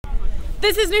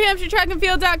This is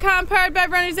NewHampshireTrackandField.com, powered by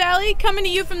Runners Alley, coming to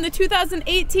you from the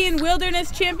 2018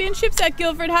 Wilderness Championships at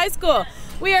Guilford High School.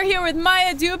 We are here with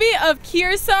Maya Dube of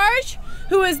Kearsarge,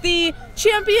 who is the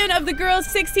champion of the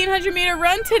girls' 1600 meter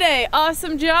run today.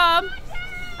 Awesome job.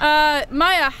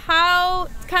 Maya,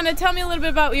 tell me a little bit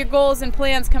about your goals and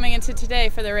plans coming into today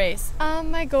for the race.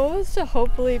 My goal is to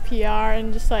hopefully PR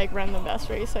and just run the best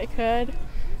race I could.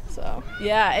 So.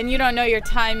 Yeah, and you don't know your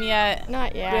time yet?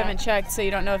 Not yet. We haven't checked, so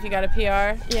you don't know if you got a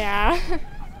PR? Yeah.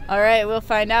 All right, we'll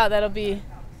find out. We'll be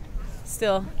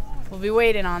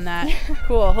waiting on that.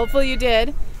 Cool, hopefully you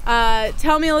did.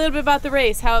 Tell me a little bit about the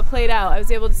race, how it played out. I was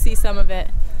able to see some of it.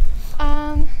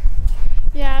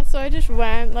 Yeah, so I just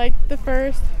went, I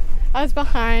was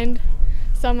behind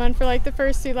someone for the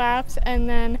first 2 laps, and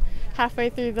then halfway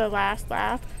through the last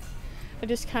lap, I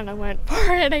just kind of went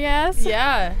for it, I guess.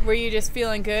 Yeah. Were you just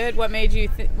feeling good? What made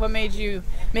you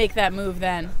make that move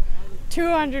then?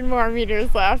 200 more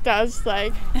meters left. I was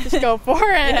just go for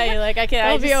it. Yeah, you're like,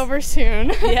 It'll be over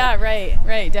soon. Yeah,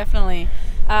 right, definitely.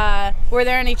 Were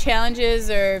there any challenges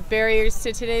or barriers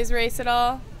to today's race at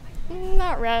all?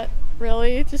 Not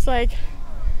really. Just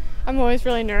I'm always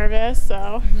really nervous,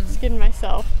 so just getting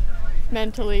myself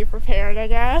mentally prepared, I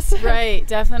guess. Right,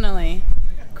 definitely.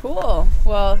 Cool.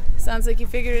 Well, sounds like you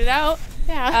figured it out.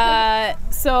 Yeah.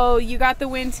 So you got the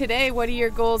win today. What are your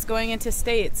goals going into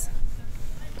states?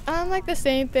 The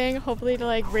same thing. Hopefully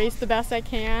to race the best I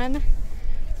can.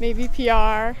 Maybe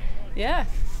PR. Yeah.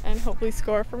 And hopefully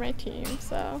score for my team.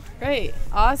 So. Great.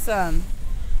 Awesome.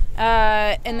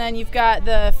 And then you've got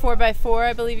the 4x4,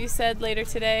 I believe you said, later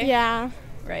today. Yeah.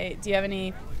 Right. Do you have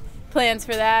any plans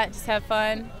for that? Just have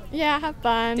fun? Yeah, have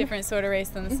fun. Different sort of race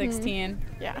than the 16.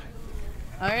 Yeah.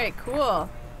 All right, cool.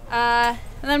 And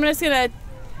I'm just going to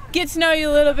get to know you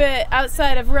a little bit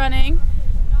outside of running.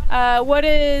 What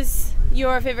is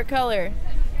your favorite color?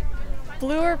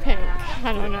 Blue or pink?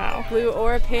 I don't know. Blue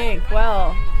or pink.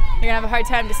 Well, you're going to have a hard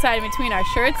time deciding between our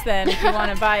shirts then if you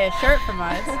want to buy a shirt from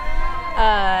us.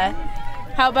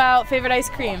 How about favorite ice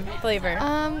cream flavor?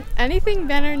 Anything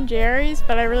Ben & Jerry's,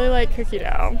 but I really like cookie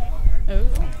dough. Ooh.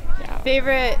 Yeah.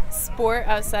 Favorite sport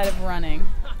outside of running?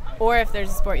 Or if there's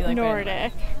a sport you like.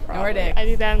 Nordic. Nordic. I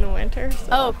do that in the winter. So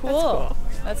oh, cool.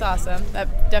 That's awesome.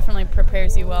 That definitely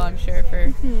prepares you well, I'm sure,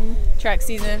 for track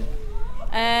season.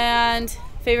 And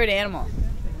favorite animal?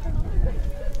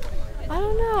 I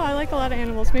don't know. I like a lot of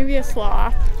animals. Maybe a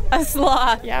sloth. A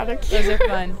sloth. Yeah, they're cute. Those are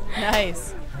fun.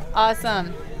 Nice.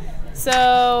 Awesome.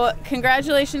 So,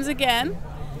 congratulations again.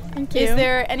 Thank you. Is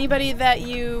there anybody that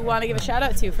you want to give a shout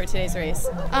out to for today's race?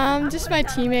 Just my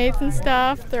teammates and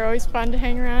stuff. They're always fun to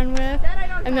hang around with.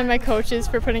 And then my coaches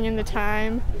for putting in the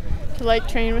time to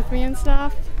train with me and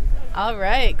stuff. All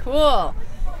right, cool.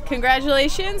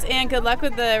 Congratulations and good luck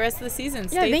with the rest of the season.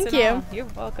 Yeah, thank you. You're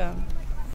welcome.